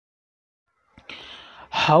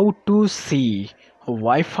How to see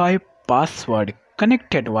Wi-Fi password,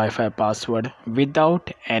 connected Wi-Fi password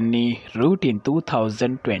without any root in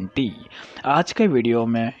 2020। आज के video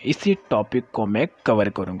में इसी topic को मैं कवर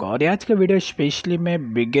करूंगा और आज का वीडियो स्पेशली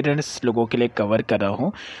मैं बिगिनर्स लोगों के लिए कवर कर रहा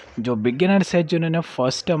हूं। जो बिगिनर्स है जिन्होंने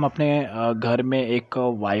फर्स्ट टाइम अपने घर में एक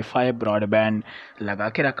वाईफाई ब्रॉडबैंड लगा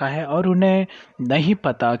के रखा है और उन्हें नहीं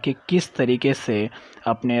पता कि किस तरीके से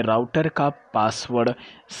अपने राउटर का पासवर्ड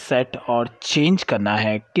सेट और चेंज करना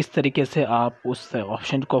है, किस तरीके से आप उस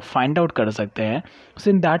ऑप्शन को फाइंड आउट कर सकते हैं। सो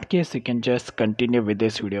in that case you can just continue with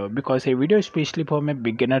this video because ये वीडियो स्पेशली फॉर मैं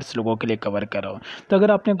बिगिनर्स लोगों के लिए कवर कर रहा हूँ। तो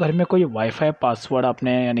अगर आपने घर में कोई वाईफाई पासवर्ड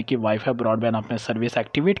आपने यानी कि वाईफाई ब्रॉडबैंड आपने सर्विस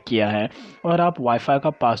एक्टिवेट किया है और आप वाईफाई का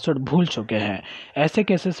पासवर्ड भूल चुके हैं, ऐसे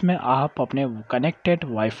केसेस में आप अपने कनेक्टेड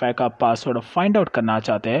वाईफाई का पासवर्ड फाइंड आउट करना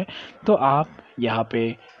चाहते हैं तो आप यहाँ पे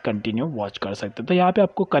कंटिन्यू वॉच कर सकते हैं। तो यहाँ पे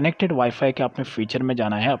आपको कनेक्टेड वाईफाई के अपने फीचर में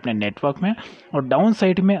जाना है अपने नेटवर्क में और डाउन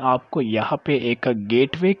साइड में आपको यहाँ पे एक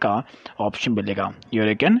गेटवे का ऑप्शन मिलेगा।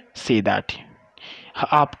 यू कैन सी दैट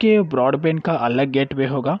आपके ब्रॉडबैंड का अलग गेटवे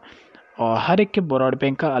होगा और हर एक के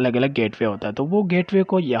ब्रॉडबैंड का अलग अलग गेटवे होता है। तो वो गेटवे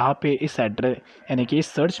को यहाँ पे इस एड्रेस यानी कि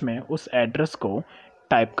इस सर्च में उस एड्रेस को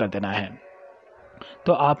टाइप कर देना है।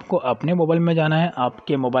 तो आपको अपने मोबाइल में जाना है,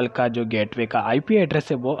 आपके मोबाइल का जो गेटवे का आईपी एड्रेस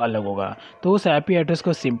है वो अलग होगा, तो उस आईपी एड्रेस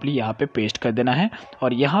को सिंपली यहाँ पे पेस्ट कर देना है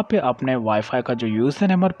और यहाँ पे अपने वाईफाई का जो यूज़र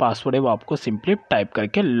नेम और पासवर्ड है वो आपको सिंपली टाइप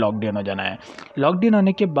करके लॉग इन हो जाना है। लॉग इन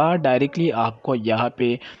होने के बाद डायरेक्टली आपको यहाँ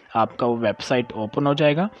पे आपका वो वेबसाइट ओपन हो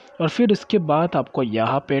जाएगा और फिर उसके बाद आपको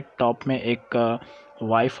यहाँ पे टॉप में एक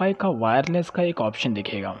वाईफाई का वायरलेस का एक ऑप्शन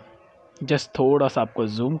दिखेगा। जस्ट थोड़ा सा आपको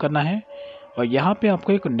जूम करना है और यहाँ पे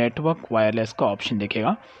आपको एक नेटवर्क वायरलेस का ऑप्शन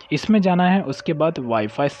दिखेगा, इसमें जाना है। उसके बाद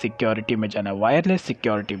वाईफाई सिक्योरिटी में जाना है, वायरलेस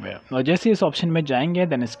सिक्योरिटी में। और जैसे इस ऑप्शन में जाएंगे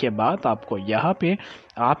देन इसके बाद आपको यहाँ पे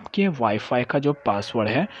आपके वाईफाई का जो पासवर्ड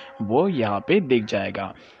है वो यहाँ पे दिख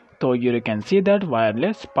जाएगा। तो you can see that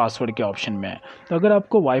wireless password के ऑप्शन में। तो अगर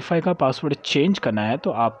आपको वाईफाई का पासवर्ड चेंज करना है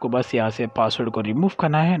तो आपको बस यहाँ से पासवर्ड को रिमूव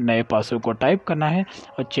करना है, नए पासवर्ड को टाइप करना है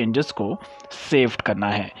और चेंजेस को सेव करना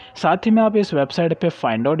है। साथ ही में आप इस वेबसाइट पे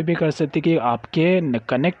फाइंड आउट भी कर सकते कि आपके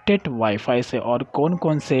कनेक्टेड वाईफाई से और कौन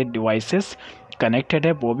कौन से डिवाइसेस कनेक्टेड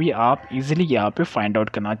है, वो भी आप इजीली यहाँ पे फाइंड आउट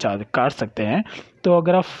कर सकते हैं। तो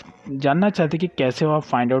अगर आप जानना चाहते कि कैसे आप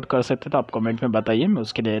फाइंड आउट कर सकते हैं तो आप कमेंट में बताइए, मैं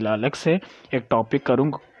उसके लिए अलग से एक टॉपिक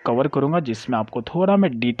कवर करूँगा जिसमें आपको थोड़ा मैं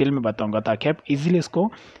डिटेल में बताऊंगा ताकि आप इजीली इसको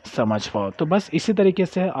समझ पाओ। तो बस इसी तरीके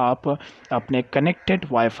से आप अपने कनेक्टेड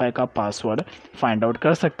वाईफाई का पासवर्ड फाइंड आउट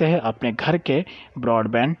कर सकते हैं अपने घर के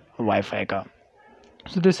ब्रॉडबैंड वाईफाई का।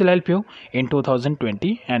 So this will help you in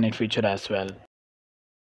 2020 and in future as well.